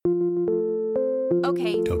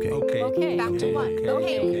Okay. Okay. Okay. Okay. Back to one.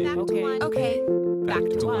 Okay. Back to one. Okay. Back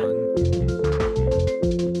to one.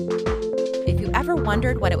 If you ever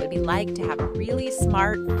wondered what it would be like to have a really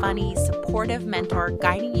smart, funny, supportive mentor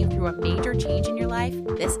guiding you through a major change in your life,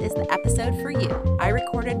 this is the episode for you. I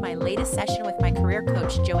recorded my latest session with my career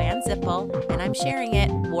coach, Joanne Zippel, and I'm sharing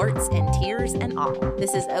it, warts and tears and all.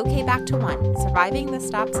 This is Okay Back to One, surviving the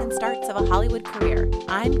stops and starts of a Hollywood career.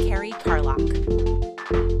 I'm Carrie Carlock.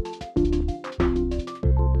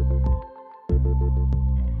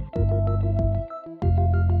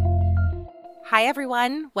 Hi,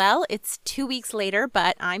 everyone. Well, it's 2 weeks later,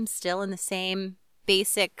 but I'm still in the same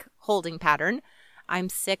basic holding pattern. I'm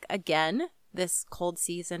sick again. This cold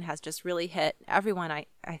season has just really hit everyone,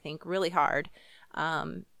 I think, really hard.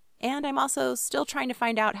 And I'm also still trying to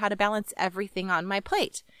find out how to balance everything on my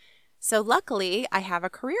plate. So luckily, I have a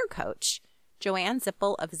career coach, Joanne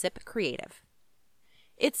Zippel of Zip Creative.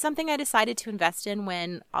 It's something I decided to invest in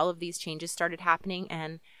when all of these changes started happening,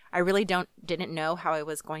 and I really didn't know how I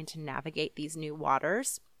was going to navigate these new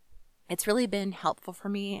waters. It's really been helpful for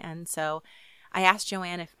me, and so I asked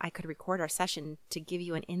Joanne if I could record our session to give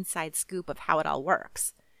you an inside scoop of how it all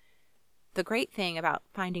works. The great thing about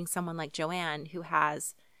finding someone like Joanne who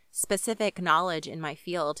has specific knowledge in my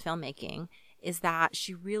field, filmmaking, is that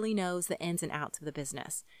she really knows the ins and outs of the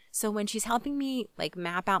business. So when she's helping me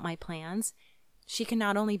map out my plans, she can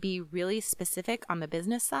not only be really specific on the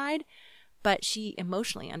business side, but she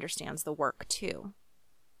emotionally understands the work too.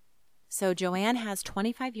 So Joanne has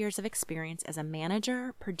 25 years of experience as a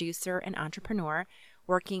manager, producer, and entrepreneur,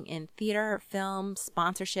 working in theater, film,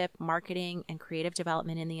 sponsorship, marketing, and creative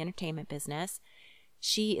development in the entertainment business.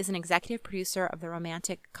 She is an executive producer of the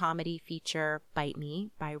romantic comedy feature Bite Me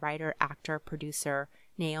by writer, actor, producer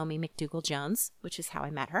Naomi McDougall-Jones, which is how I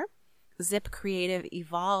met her. Zip Creative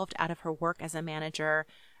evolved out of her work as a manager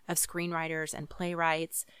of screenwriters and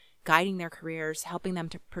playwrights, guiding their careers, helping them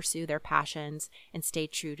to pursue their passions, and stay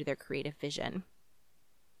true to their creative vision.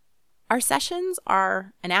 Our sessions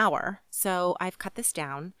are an hour, so I've cut this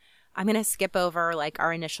down. I'm going to skip over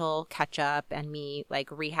our initial catch up and me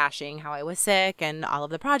rehashing how I was sick and all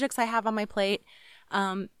of the projects I have on my plate.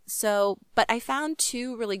 But I found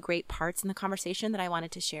two really great parts in the conversation that I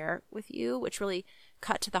wanted to share with you, which really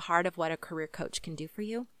cut to the heart of what a career coach can do for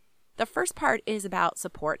you. The first part is about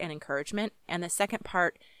support and encouragement, and the second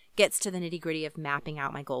part gets to the nitty-gritty of mapping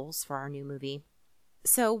out my goals for our new movie.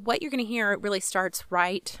 So what you're going to hear really starts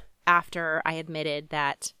right after I admitted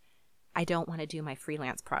that I don't want to do my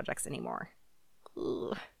freelance projects anymore.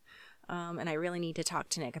 And I really need to talk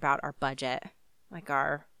to Nick about our budget,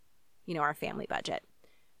 our family budget.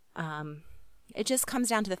 It just comes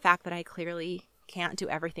down to the fact that I clearly can't do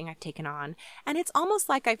everything I've taken on. And it's almost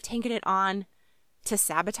like I've taken it on to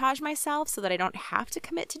sabotage myself so that I don't have to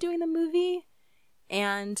commit to doing the movie.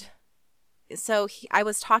 And so I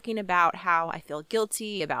was talking about how I feel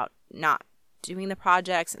guilty about not doing the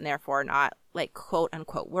projects and therefore not quote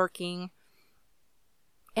unquote working.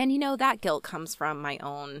 And that guilt comes from my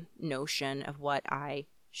own notion of what I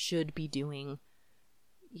should be doing.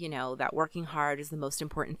 That working hard is the most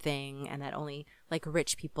important thing and that only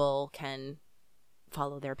rich people can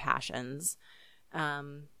follow their passions.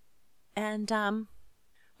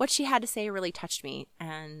 What she had to say really touched me,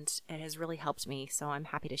 and it has really helped me, so I'm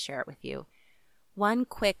happy to share it with you. One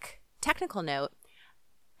quick technical note.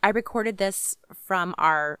 I recorded this from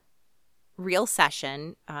our real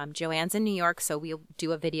session. Joanne's in New York, so we'll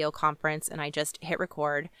do a video conference, and I just hit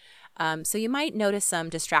record. So you might notice some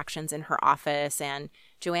distractions in her office, and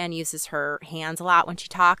Joanne uses her hands a lot when she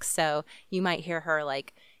talks, so you might hear her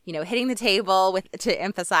hitting the table to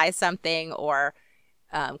emphasize something or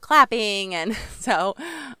clapping. And so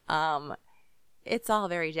it's all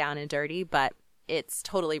very down and dirty, but it's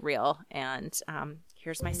totally real. And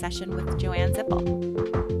here's my session with Joanne Zippel.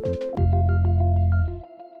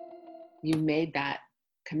 You made that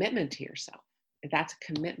commitment to yourself. That's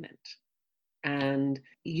a commitment. And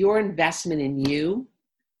your investment in you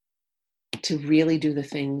to really do the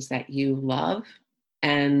things that you love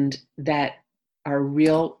and that are a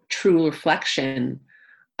real, true reflection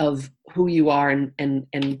of who you are and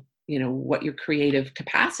what your creative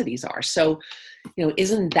capacities are. So,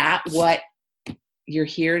 isn't that what you're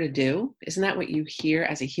here to do? Isn't that what you here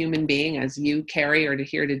as a human being, as you, Carrie, are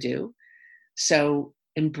here to do? So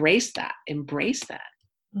embrace that.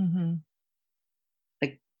 Mm-hmm.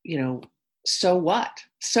 So what?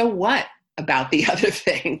 So what about the other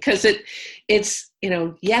thing? Because it's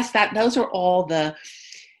yes, those are all the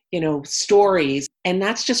stories, and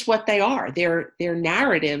that's just what they are. They're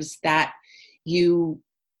narratives that you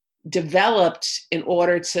developed in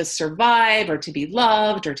order to survive or to be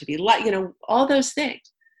loved or to be like, all those things,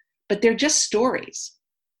 but they're just stories.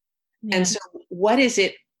 Yeah. And so what is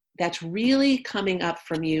it that's really coming up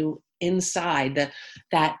from you inside,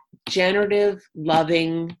 that generative,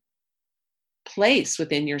 loving place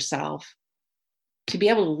within yourself, to be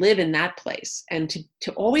able to live in that place and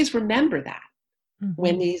to always remember that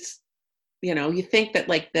when these, you think that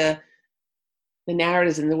like the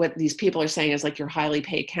narratives and what these people are saying is like your highly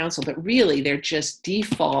paid counsel, but really they're just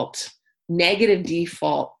negative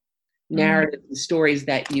default narratives and stories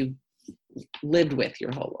that you've lived with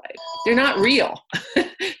your whole life. They're not real.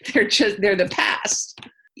 they're the past.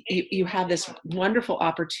 You have this wonderful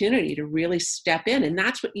opportunity to really step in. And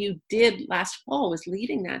that's what you did last fall, was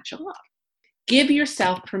leaving that job. Give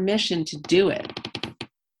yourself permission to do it,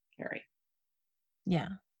 Carrie. Yeah.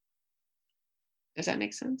 Does that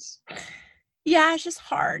make sense? Yeah, it's just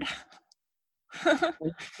hard.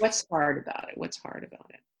 What's hard about it? What's hard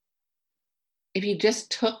about it? If you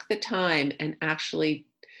just took the time and actually,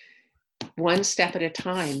 one step at a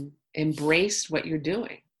time, embraced what you're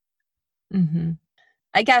doing. Mm-hmm.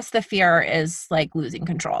 I guess the fear is like losing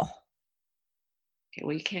control. Okay,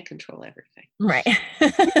 well, you can't control everything. Right.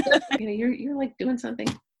 You're like doing something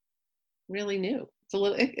really new.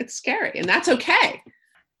 It's scary, and that's okay.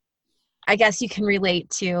 I guess you can relate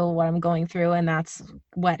to what I'm going through, and that's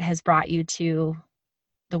what has brought you to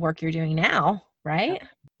the work you're doing now, right?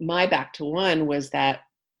 My back to one was that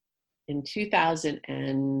in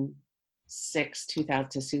 2006,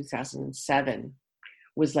 2007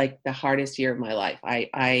 was like the hardest year of my life.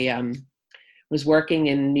 I was working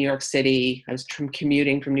in New York City. I was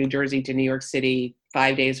commuting from New Jersey to New York City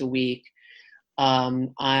 5 days a week.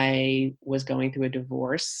 I was going through a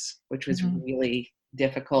divorce, which was really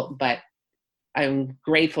difficult, but I'm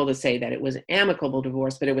grateful to say that it was an amicable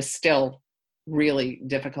divorce, but it was still really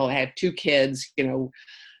difficult. I had 2 kids,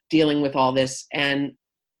 dealing with all this. And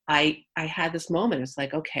I had this moment. It's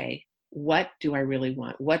like, okay, what do I really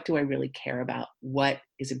want? What do I really care about? What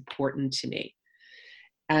is important to me?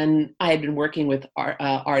 And I had been working with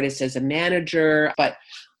artists as a manager, but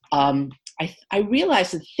I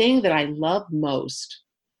realized the thing that I loved most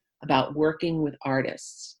about working with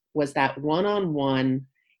artists was that one-on-one,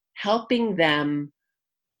 helping them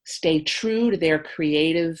stay true to their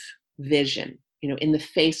creative vision, in the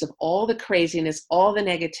face of all the craziness, all the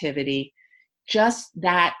negativity, just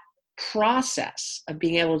that process of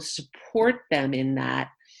being able to support them in that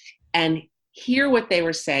and hear what they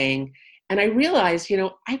were saying. And I realized,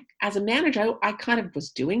 as a manager, I kind of was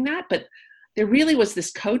doing that, but there really was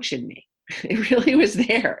this coach in me. It really was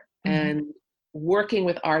there. And working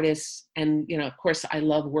with artists, and, of course, I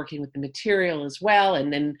love working with the material as well.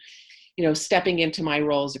 And then, stepping into my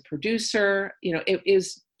role as a producer,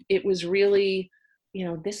 it was really,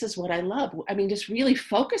 this is what I love. I mean, just really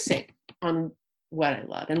focusing on what I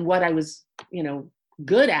love and what I was,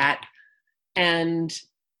 good at. And,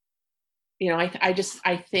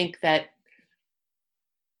 I think that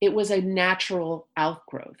it was a natural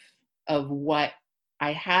outgrowth of what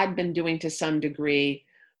I had been doing to some degree,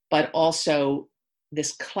 but also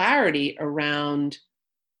this clarity around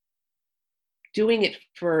doing it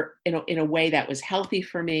in a way that was healthy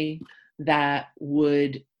for me, that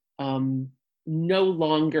would no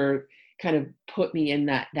longer kind of put me in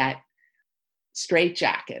that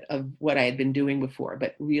straitjacket of what I had been doing before,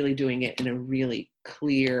 but really doing it in a really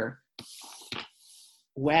clear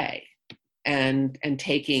way, and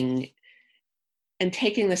taking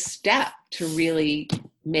the step to really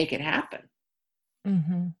make it happen.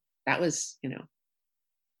 That was,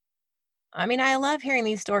 I mean, I love hearing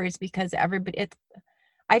these stories because I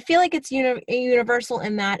feel like it's universal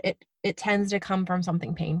in that it tends to come from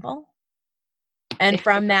something painful. And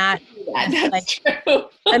from that, that's true.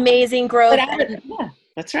 Amazing growth. Yeah,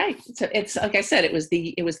 that's right. So it's like I said, it was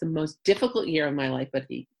the most difficult year of my life, but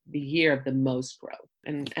the year of the most growth.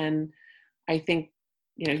 And I think,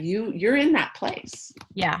 you're in that place.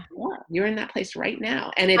 Yeah. You're in that place right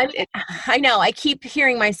now. And I know I keep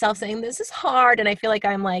hearing myself saying this is hard, and I feel like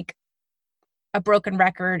I'm like a broken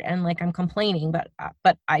record and like I'm complaining, but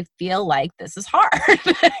I feel like this is hard.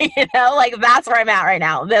 Like that's where I'm at right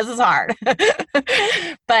now. This is hard.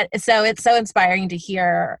 But so it's so inspiring to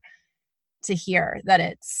hear that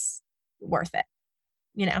it's worth it,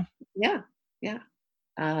 Yeah.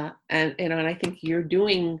 And I think you're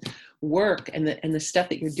doing work, and the stuff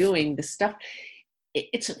that you're doing,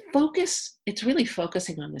 it's really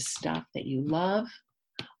focusing on the stuff that you love,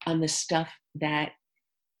 on the stuff that,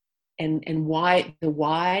 and why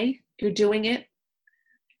you're doing it,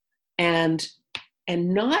 and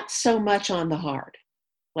not so much on the hard.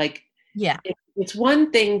 Like, Yeah. It's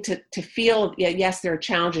one thing to feel, yeah, yes, there are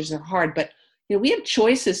challenges, they're hard, but we have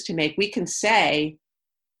choices to make. We can say,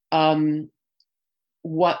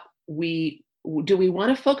 what we do we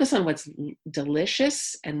want to focus on what's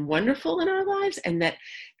delicious and wonderful in our lives and that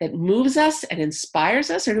moves us and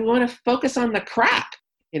inspires us, or do we want to focus on the crap?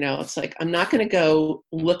 It's like, I'm not going to go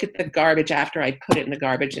look at the garbage after I put it in the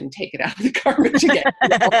garbage and take it out of the garbage again.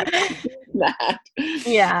 That.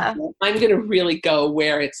 Yeah. I'm going to really go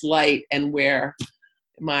where it's light and where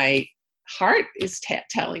my heart is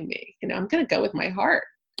telling me, I'm going to go with my heart.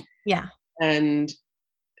 Yeah. And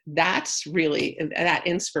that's really, that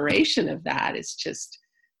inspiration of that is just,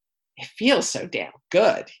 it feels so damn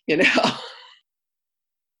good,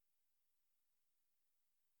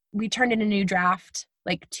 We turned in a new draft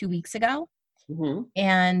like 2 weeks ago. Mm-hmm.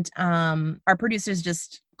 And our producers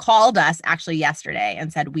just called us actually yesterday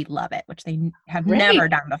and said we love it, which they have never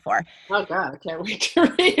done before. Oh God, I can't wait to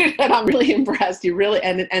read it. And I'm really impressed. You really,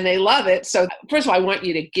 and they love it. So first of all, I want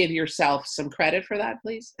you to give yourself some credit for that,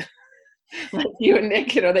 please. Like you and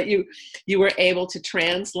Nick, that you were able to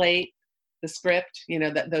translate the script,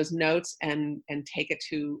 those notes and take it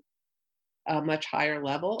to a much higher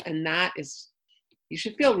level. And that is, you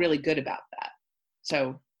should feel really good about that.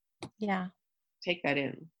 So yeah, take that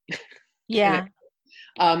in. Yeah.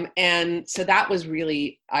 And so that was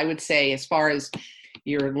really, I would say, as far as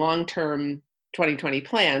your long-term 2020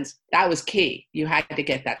 plans, that was key. You had to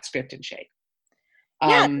get that script in shape.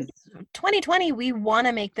 Yeah, 2020, we want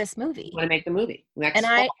to make this movie. Want to make the movie next and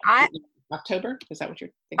fall, I October? Is that what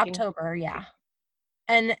you're thinking? October, yeah.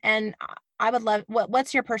 And I would love,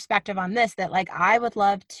 what's your perspective on this? That like, I would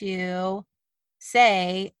love to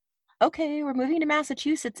say, okay, we're moving to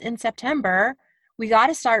Massachusetts in September. We're going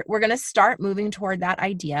to start moving toward that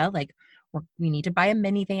idea. Like, we need to buy a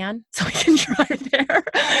minivan so we can drive there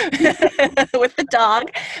with the dog.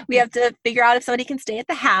 We have to figure out if somebody can stay at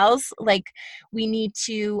the house. Like, we need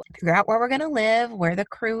to figure out where we're going to live, where the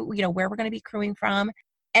crew, where we're going to be crewing from,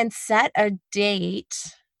 and set a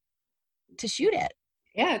date to shoot it.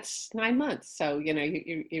 Yeah, it's 9 months. So,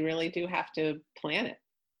 you really do have to plan it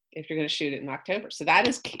if you're going to shoot it in October. So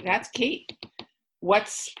that's key. What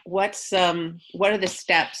are the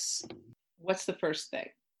steps? What's the first thing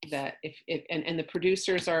that if and the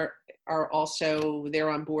producers are also, they're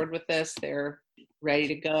on board with this, they're ready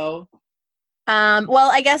to go?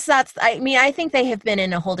 Well, I guess I think they have been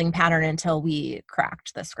in a holding pattern until we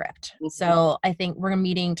cracked the script. Mm-hmm. So I think we're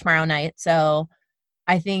meeting tomorrow night. So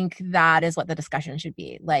I think that is what the discussion should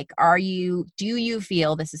be. Like, do you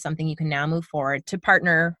feel this is something you can now move forward to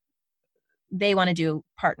partner? They want to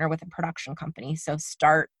partner with a production company. So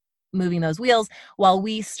start moving those wheels while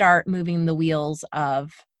we start moving the wheels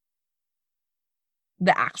of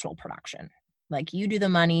the actual production. Like, you do the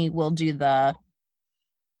money, we'll do the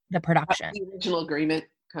production. The original agreement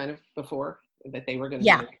kind of before that they were going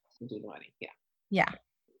to do the money. Yeah. Yeah.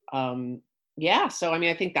 Yeah. So,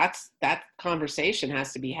 I think that conversation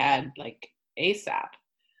has to be had like ASAP.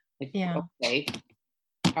 Like, okay,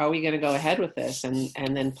 are we going to go ahead with this? And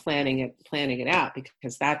then planning it out,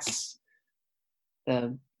 because that's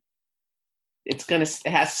it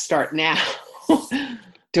has to start now.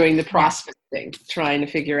 Doing the prospecting, trying to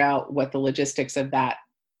figure out what the logistics of that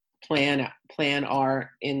plan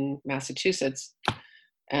are in Massachusetts.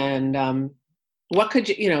 And what could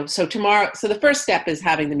so tomorrow, so the first step is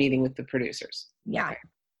having the meeting with the producers. Yeah. Okay.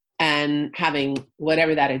 And having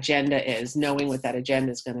whatever that agenda is, knowing what that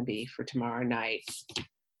agenda is going to be for tomorrow night,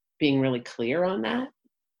 being really clear on that.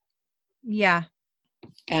 Yeah.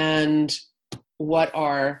 And what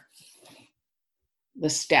are the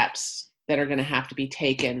steps that are going to have to be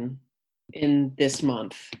taken in this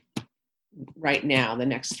month, right now, the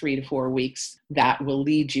next 3 to 4 weeks, that will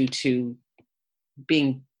lead you to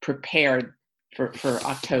being prepared for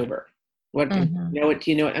October? What,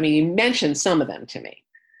 mm-hmm. You mentioned some of them to me.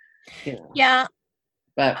 Yeah.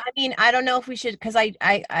 But I don't know if we should, because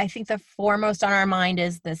I think the foremost on our mind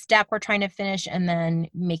is the step we're trying to finish, and then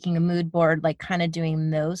making a mood board, like kind of doing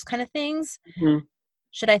those kind of things. Mm-hmm.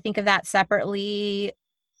 Should I think of that separately?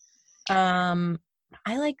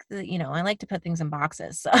 I like I like to put things in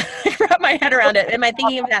boxes, so I wrap my head around it. Am I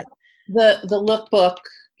thinking of that? The lookbook,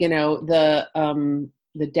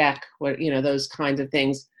 the deck, those kinds of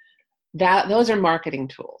things, those are marketing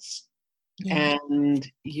tools. Yeah.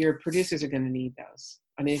 And your producers are going to need those.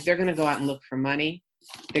 If they're going to go out and look for money,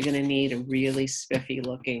 they're going to need a really spiffy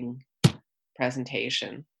looking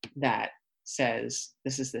presentation that says,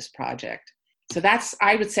 this is this project. So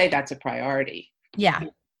I would say that's a priority. Yeah.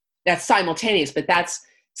 That's simultaneous, but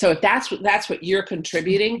if that's what you're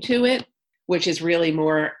contributing to it, which is really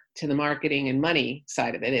more to the marketing and money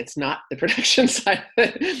side of it. It's not the production side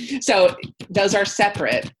of it. So those are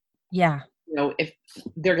separate. Yeah. If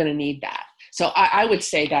they're going to need that. So I would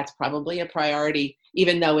say that's probably a priority,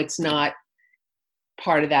 even though it's not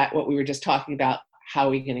part of that, what we were just talking about, how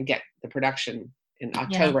are we going to get the production in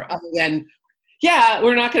October, other than,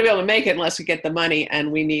 we're not going to be able to make it unless we get the money,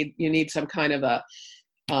 and you need some kind of a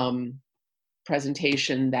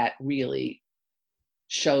presentation that really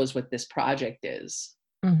shows what this project is.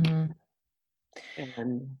 Mm-hmm.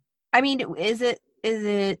 And I mean, is it,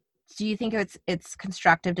 do you think it's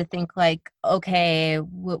constructive to think like, okay,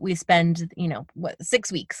 we spend,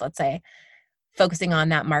 6 weeks, let's say, focusing on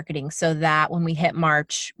that marketing so that when we hit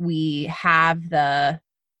March, we have I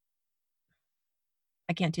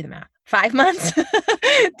can't do the math, 5 months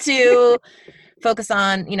to focus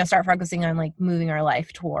on, start focusing on like moving our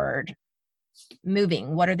life toward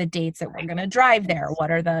moving. What are the dates that we're going to drive there?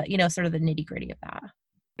 What are the, sort of the nitty gritty of that?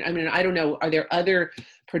 I mean, I don't know. Are there other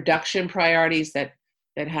production priorities that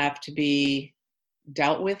have to be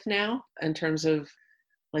dealt with now in terms of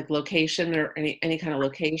like location or any kind of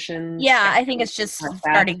location? Yeah, I think it's just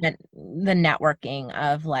starting the networking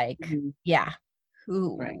of like,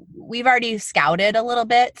 we've already scouted a little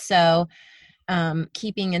bit. So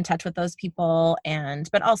keeping in touch with those people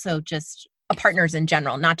but also just partners in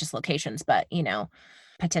general, not just locations, but,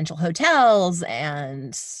 potential hotels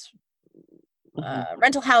and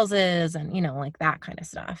rental houses and, like that kind of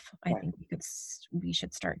stuff. I think we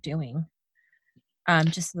should start doing.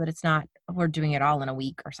 Just so that it's not, we're doing it all in a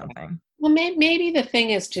week or something. Well, maybe the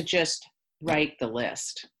thing is to just write the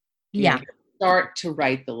list. Start to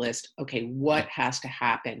write the list. Okay, what has to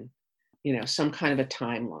happen? Some kind of a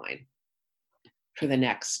timeline for the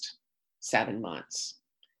next 7 months.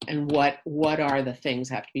 And what are the things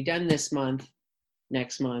that have to be done this month,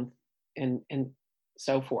 next month, and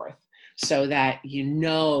so forth, so that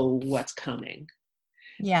what's coming.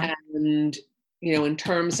 Yeah. And, in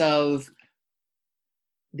terms of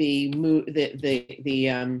the mood,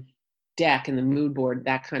 the deck and the mood board,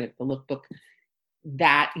 that kind of the lookbook,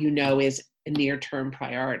 that is a near-term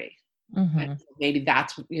priority. Mm-hmm. And maybe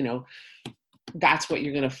that's that's what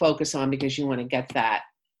you're going to focus on, because you want to get that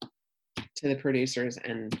to the producers.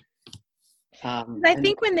 And I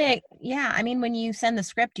think when you send the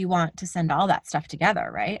script, you want to send all that stuff together,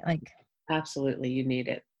 right? Like, absolutely, you need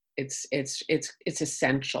it. It's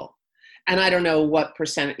essential. And I don't know what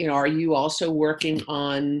percent, are you also working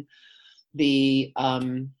on the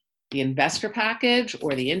investor package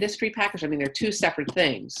or the industry package? I mean, they're two separate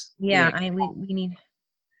things. Yeah. We need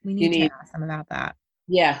to ask them about that.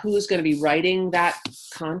 Yeah. Who's going to be writing that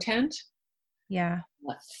content? Yeah.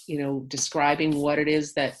 Describing what it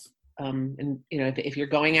is that, and if you're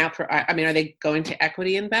going out for, are they going to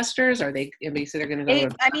equity investors? Are they, so they're going to go they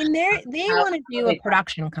want to do a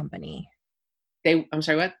production company. I'm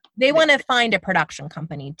sorry, what? They want to find a production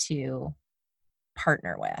company to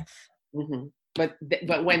partner with. Mm-hmm. But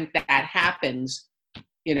when that happens,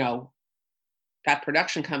 that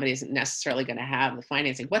production company isn't necessarily going to have the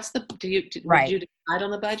financing. Did you decide on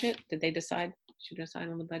the budget? Did you decide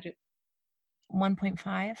on the budget? 1.5.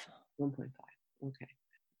 1.5. Okay.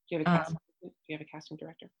 Do you have a casting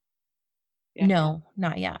director? Yeah. No,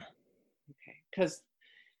 not yet. Okay. Because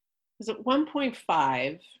at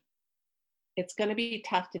 1.5, it's going to be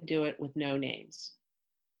tough to do it with no names.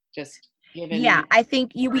 Just given. Yeah, I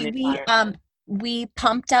think we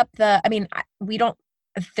pumped up I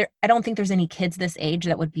don't think there's any kids this age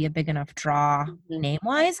that would be a big enough draw name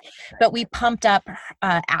wise, but we pumped up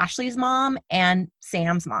Ashley's mom, and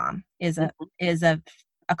Sam's mom is a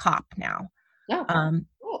cop now. Oh.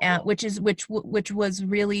 Cool. Which was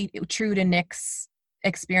really true to Nick's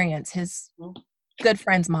experience. His good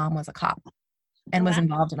friend's mom was a cop and was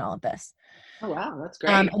involved in all of this. Oh, wow. That's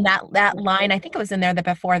great. And that line, I think it was in there that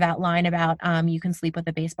before that line about you can sleep with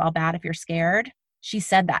a baseball bat if you're scared. She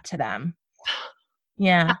said that to them.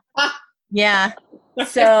 Yeah. Yeah.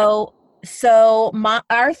 So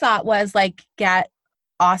our thought was like, get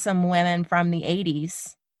awesome women from the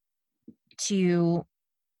 80s to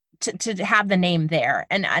have the name there.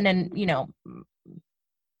 And then,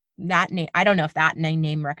 that name, I don't know if that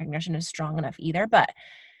name recognition is strong enough either, but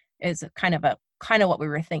is kind of what we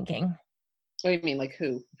were thinking. What do you mean? Like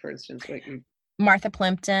who, for instance? Martha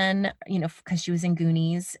Plimpton, because she was in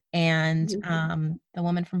Goonies, and the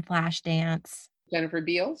woman from Flashdance. Jennifer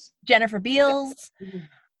Beals.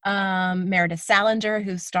 Meredith Salinger,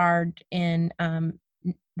 who starred in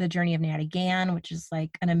The Journey of Natty Gann, which is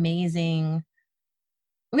like an amazing.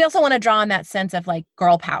 We also want to draw on that sense of like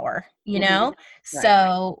girl power, Right.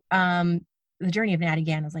 So The Journey of Natty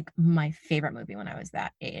Gann was like my favorite movie when I was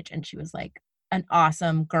that age, and she was like an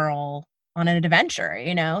awesome girl on an adventure,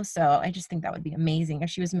 you know? So I just think that would be amazing if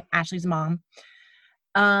she was Ashley's mom.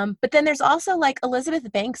 But then there's also like Elizabeth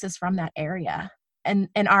Banks is from that area, and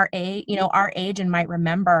our age, you know, our age and might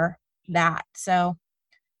remember that. So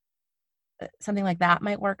something like that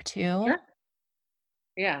might work too. Sure.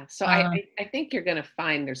 Yeah. So I think you're going to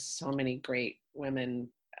find there's so many great women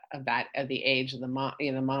of the age of the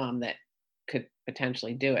mom that could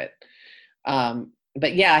potentially do it.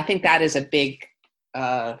 But yeah, I think that is a big,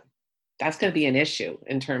 that's going to be an issue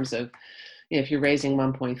in terms of, you know, if you're raising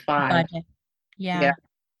 1.5. Budget. Yeah.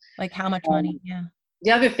 Like how much money? Yeah.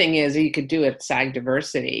 The other thing is you could do it SAG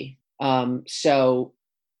diversity. So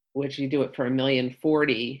which you do it for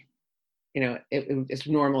 $1,040,000, you know, it's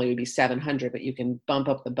normally would be 700, but you can bump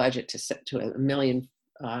up the budget to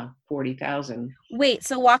 $1,040,000. Wait,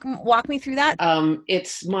 so walk me through that.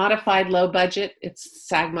 It's modified low budget. It's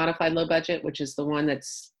SAG modified low budget, which is the one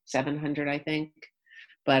that's 700, I think.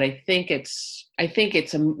 But I think it's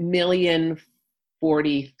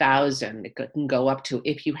 $1,040,000. It can go up to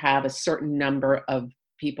if you have a certain number of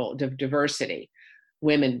people, diversity,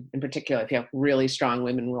 women in particular. If you have really strong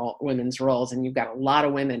women's roles, and you've got a lot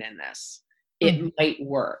of women in this, it might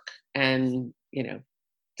work. And you know,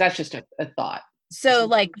 that's just a thought. So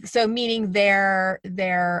meaning their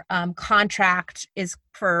contract is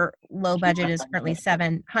for low budget is currently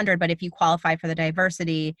 700, but if you qualify for the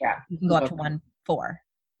diversity, you can go up to 1.4.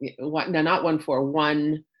 No, not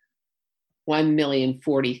 1.4.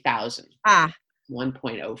 1,040,000.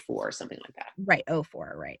 1.04, something like that. Right.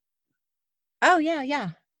 04. Right. Oh yeah. Yeah.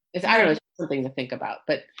 I don't know. It's something to think about,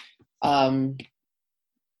 but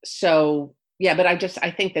so yeah, but I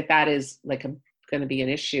think that is like going to be an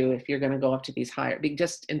issue if you're going to go up to these higher,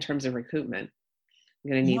 just in terms of recruitment.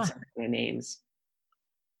 You're going to need some kind of names.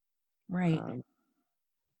 Right.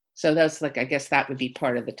 So that's like, I guess that would be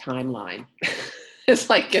part of the timeline. It's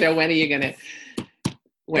like, you know, when are you going to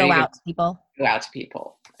go out to people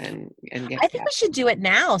and get I think we should do it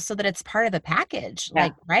now so that it's part of the package. Yeah.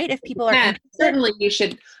 Like, right. If people are interested. Certainly you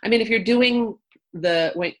should. I mean, if you're doing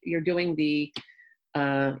the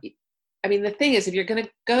thing is, if you're going to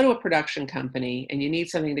go to a production company and you need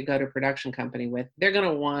something to go to a production company with, they're going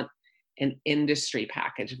to want an industry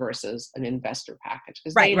package versus an investor package.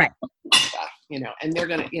 Right. Stuff, you know, and they're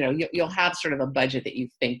going to, you know, you'll have sort of a budget that you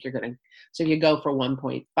think you're going to, so if you go for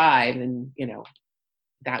 1.5, then, you know,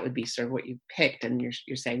 that would be sort of what you picked. And you're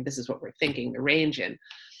saying, this is what we're thinking the range in,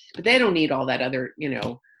 but they don't need all that other, you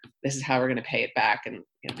know, this is how we're going to pay it back. And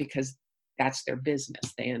you know, because that's their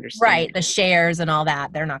business. They understand. Right. The shares and all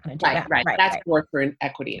that. They're not going to do that. Right. That's more for an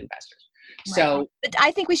equity investors. Right. So but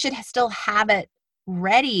I think we should still have it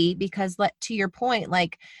ready because to your point,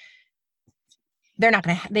 like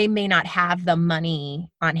they may not have the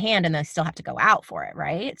money on hand and they still have to go out for it.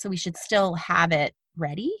 Right. So we should still have it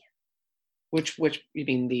ready. Which you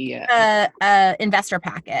mean the investor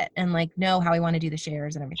packet and like know how we want to do the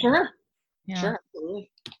shares and everything. Sure. Yeah. Sure.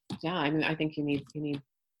 Absolutely. Yeah. I mean, I think you need,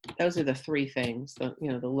 those are the three things, the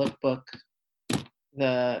lookbook,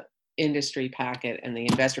 the industry packet, and the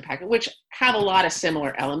investor packet, which have a lot of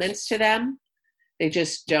similar elements to them. They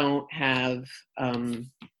just don't have,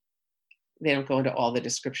 they don't go into all the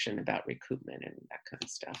description about recoupment and that kind of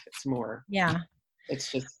stuff. It's more,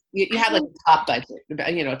 it's just, you have like a top budget,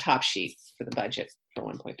 you know, a top sheet for the budget for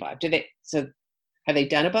 1.5. Have they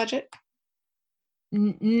done a budget?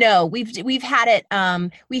 No, we've had it.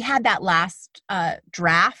 We had that last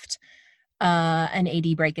draft, an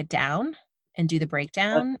AD break it down and do the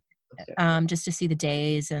breakdown, just to see the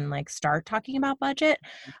days and like start talking about budget.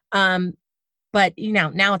 But you know,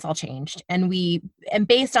 now it's all changed, and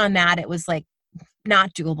based on that, it was like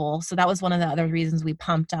not doable. So that was one of the other reasons we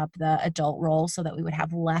pumped up the adult role so that we would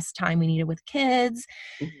have less time we needed with kids.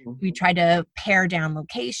 Mm-hmm. We tried to pare down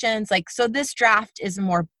locations. Like, so this draft is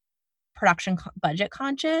more production budget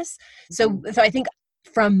conscious. So I think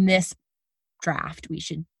from this draft, we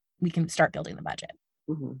can start building the budget.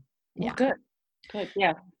 Mm-hmm. Yeah. Good.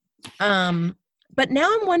 Yeah. But now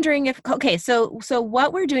I'm wondering so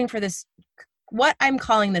what we're doing for this, what I'm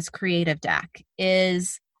calling this creative deck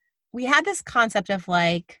is we had this concept of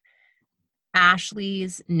like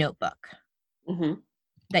Ashley's notebook,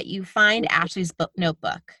 that you find Ashley's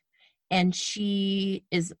notebook and she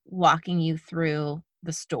is walking you through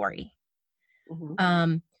the story.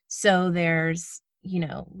 So there's, you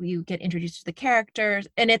know, you get introduced to the characters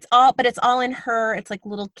and it's all in her. It's like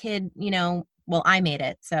little kid, you know, well, I made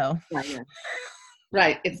it. So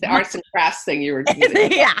right. It's the arts and crafts thing you were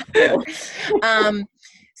doing. Yeah.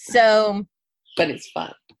 So, but it's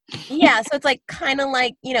fun. Yeah, so it's like kind of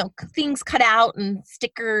like, things cut out and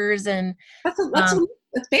stickers and um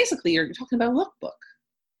That's basically, you're talking about a lookbook.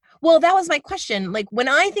 well, that was my question. Like when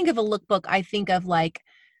I think of a lookbook, I think of like,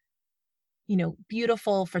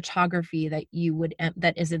 beautiful photography that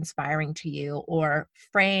that is inspiring to you, or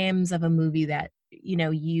frames of a movie that,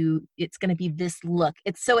 it's going to be this look.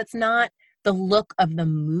 It's not the look of the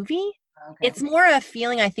movie. Okay. It's more a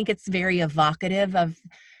feeling. I think it's very evocative of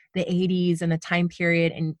the 80s and the time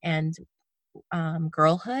period and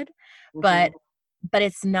girlhood, Mhm. but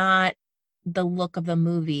it's not the look of the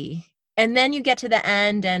movie. And then you get to the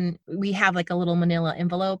end and we have like a little manila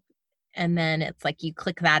envelope, and then it's like you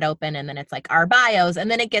click that open and then it's like our bios,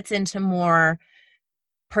 and then it gets into more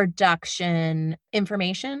production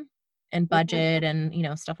information and Mhm. budget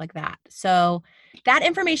and stuff like that. So that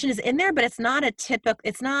information is in there, but it's not a typical,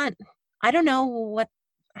 it's not, I don't know what,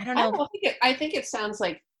 I don't know. I think it sounds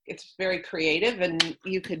like it's very creative, and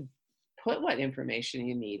you could put what information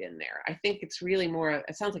you need in there. I think it's really more,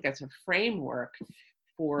 it sounds like it's a framework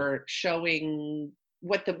for showing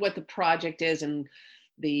what the project is and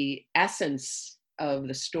the essence of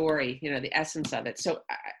the story, the essence of it. So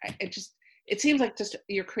it seems like just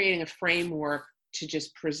you're creating a framework to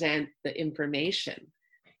just present the information.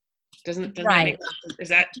 Doesn't that make Right. sense? Is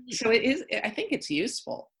that so? It is. I think it's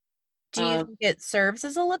useful. Do you think it serves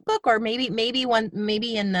as a lookbook, or maybe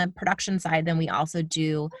in the production side, then we also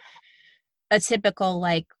do a typical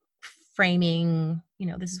like framing,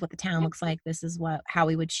 this is what the town looks like, this is how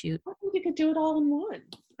we would shoot. I think you could do it all in one.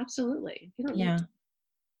 Absolutely. You don't need Yeah. to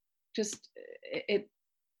just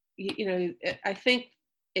I think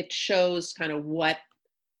it shows kind of what,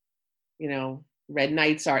 red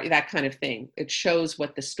nights are, that kind of thing. It shows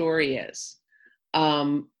what the story is.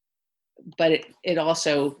 But it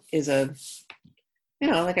also is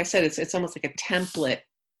like I said, it's almost like a template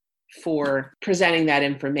for presenting that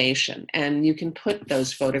information, and you can put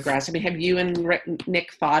those photographs. I mean, have you and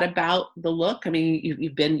Nick thought about the look? I mean,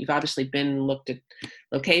 you've obviously looked at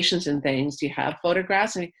locations and things. Do you have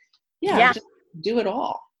photographs? I mean, Yeah. just do it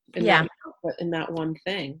all in Yeah. that one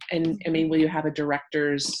thing. And I mean, will you have a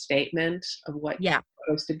director's statement of what Yeah. it's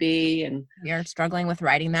supposed to be? And We are struggling with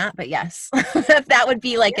writing that, but yes. That would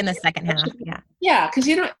be like in the second half. Yeah. yeah, because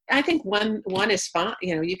I think one is fine.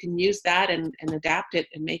 You can use that and adapt it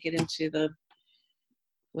and make it into the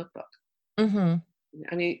lookbook. Mm-hmm.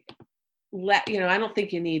 I mean, I don't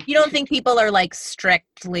think you need You don't think people are like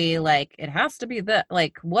strictly like it has to be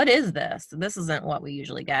like what is this? This isn't what we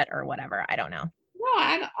usually get or whatever. I don't know. no,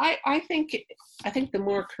 I think the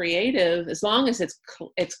more creative, as long as it's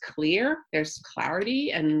clear, there's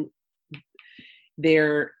clarity, and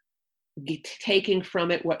they're taking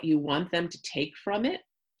from it what you want them to take from it.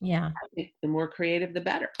 Yeah. I think the more creative, the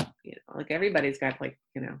better. Like everybody's got like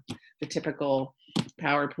the typical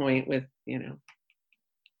PowerPoint with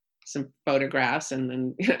some photographs, and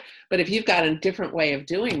then but if you've got a different way of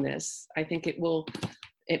doing this, I think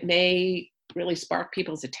it may really spark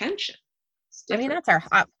people's attention. I mean, that's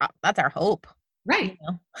our hope. Right.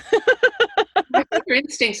 I think your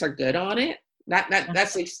instincts are good on it. That's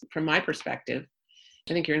at least from my perspective.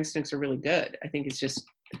 I think your instincts are really good. I think it's just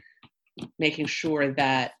making sure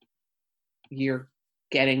that you're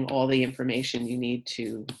getting all the information you need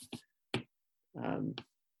to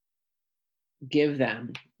give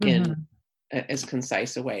them in as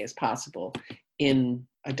concise a way as possible in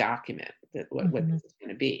a document that what this is going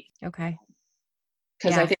to be. Okay.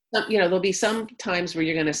 Because I think there'll be some times where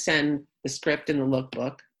you're going to send the script and the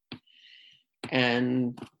lookbook,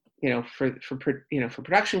 and for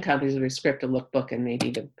production companies, we script, a lookbook, and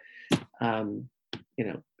maybe the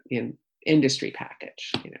in industry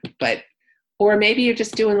package. But or maybe you're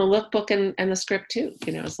just doing the lookbook and the script too.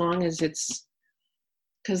 As long as it's,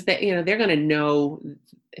 because they're going to know,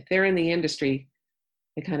 if they're in the industry,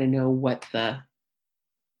 they kind of know what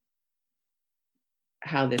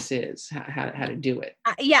how this is, how to do it.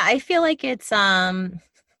 Yeah, I feel like it's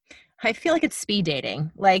speed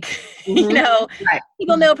dating. Like, Right.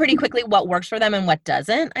 people know pretty quickly what works for them and what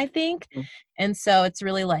doesn't, I think. Mhm. And so it's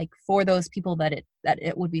really like for those people that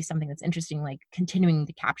it would be something that's interesting, like continuing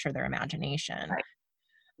to capture their imagination. Right.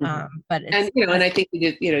 Mm-hmm. But it's, and I think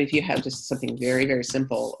if you have just something very, very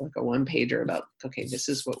simple, like a one pager about, okay, this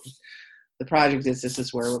is what the project is, this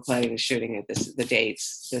is where we're planning on shooting it, this is the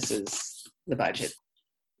dates, this is the budget.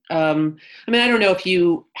 I mean, I don't know if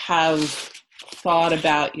you have thought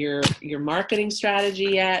about your marketing strategy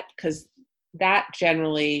yet, because that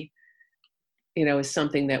generally, is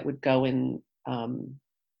something that would go in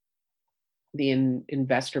the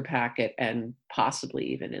investor packet, and possibly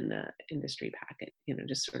even in the industry packet.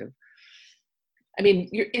 Just sort of I mean,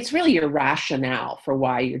 it's really your rationale for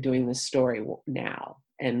why you're doing this story now,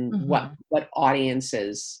 and what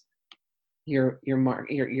audiences you're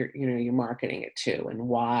marketing it to, and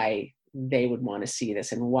why they would want to see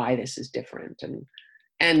this, and why this is different,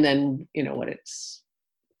 and then what it's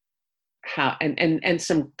how and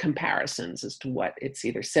some comparisons as to what it's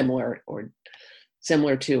either similar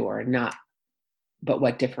to or not, but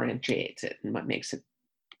what differentiates it and what makes it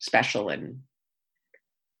special. And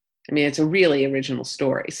I mean, it's a really original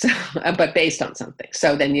story, so but based on something.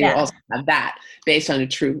 So then you also have that based on a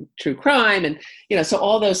true crime, and so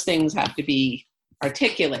all those things have to be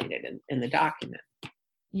articulated in the document.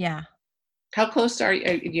 Yeah. How close are you?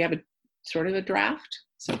 Do you have a sort of a draft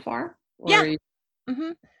so far? Or yeah.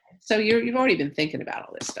 So you've already been thinking about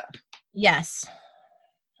all this stuff. Yes.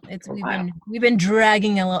 We've been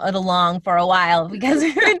dragging it along for a while because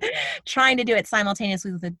we've been trying to do it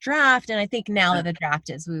simultaneously with the draft, and I think now that the draft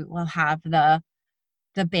is, we will have the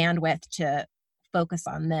bandwidth to focus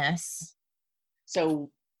on this.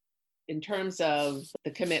 So in terms of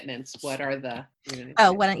the commitments, what are the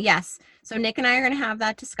yes. So Nick and I are going to have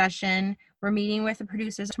that discussion. We're meeting with the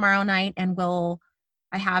producers tomorrow night, and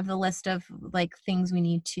I have the list of like things we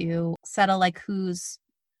need to settle, like who's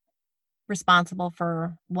responsible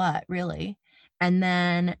for what, really, and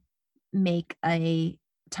then make a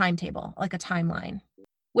timetable, like a timeline,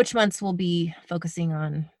 which months we'll be focusing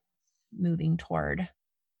on moving toward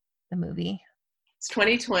the movie. It's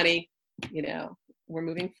 2020, we're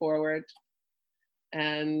moving forward,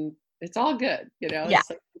 and it's all good, Yeah.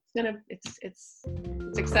 It's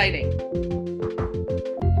exciting.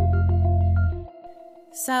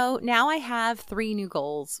 So now I have 3 new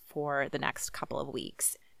goals for the next couple of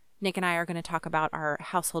weeks. Nick and I are going to talk about our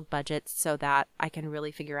household budgets so that I can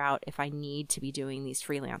really figure out if I need to be doing these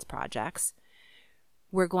freelance projects.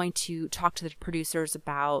 We're going to talk to the producers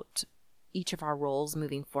about each of our roles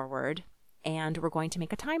moving forward, and we're going to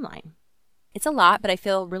make a timeline. It's a lot, but I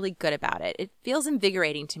feel really good about it. It feels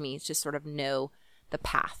invigorating to me to sort of know the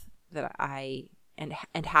path that and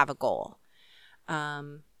have a goal.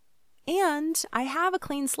 And I have a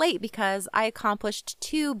clean slate because I accomplished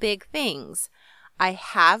 2 big things. I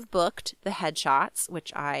have booked the headshots,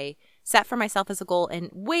 which I set for myself as a goal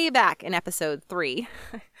way back in episode 3.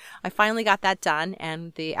 I finally got that done,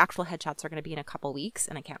 and the actual headshots are going to be in a couple weeks,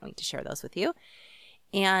 and I can't wait to share those with you.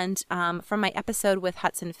 And from my episode with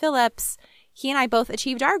Hudson Phillips, he and I both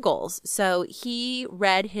achieved our goals. So he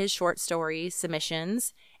read his short story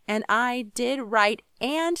submissions, and I did write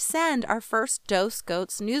and send our first Dose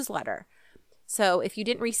Goats newsletter. So if you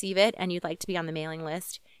didn't receive it and you'd like to be on the mailing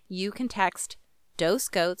list, you can text Dose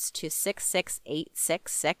Goats to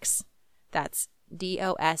 66866. That's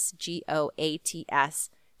DOSGOATS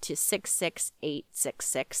to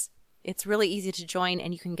 66866. It's really easy to join,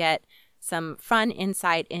 and you can get some fun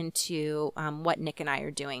insight into what Nick and I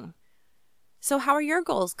are doing. So how are your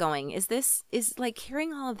goals going? Is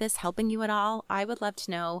hearing all of this helping you at all? I would love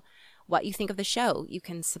to know what you think of the show. You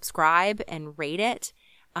can subscribe and rate it,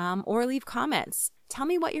 or leave comments. Tell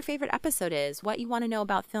me what your favorite episode is, what you want to know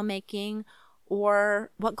about filmmaking,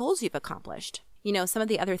 or what goals you've accomplished. Some of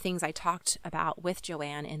the other things I talked about with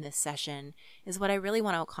Joanne in this session is what I really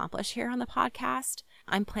want to accomplish here on the podcast.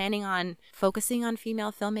 I'm planning on focusing on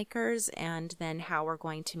female filmmakers and then how we're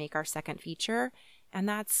going to make our second feature. And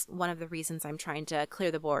that's one of the reasons I'm trying to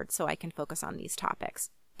clear the board so I can focus on these topics.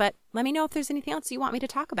 But let me know if there's anything else you want me to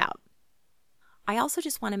talk about. I also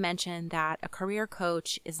just want to mention that a career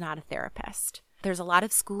coach is not a therapist. There's a lot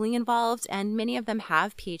of schooling involved, and many of them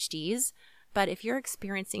have PhDs. But if you're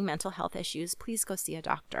experiencing mental health issues, please go see a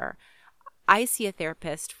doctor. I see a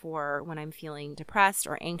therapist for when I'm feeling depressed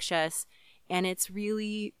or anxious, and it's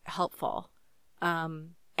really helpful.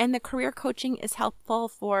 And the career coaching is helpful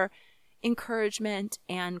for encouragement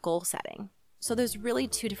and goal setting. So there's really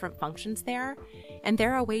 2 different functions there, and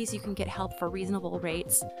there are ways you can get help for reasonable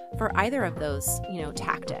rates for either of those,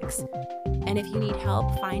 tactics. And if you need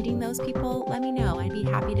help finding those people, let me know. I'd be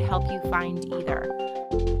happy to help you find either.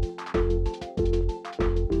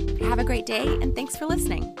 Have a great day, and thanks for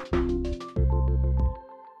listening.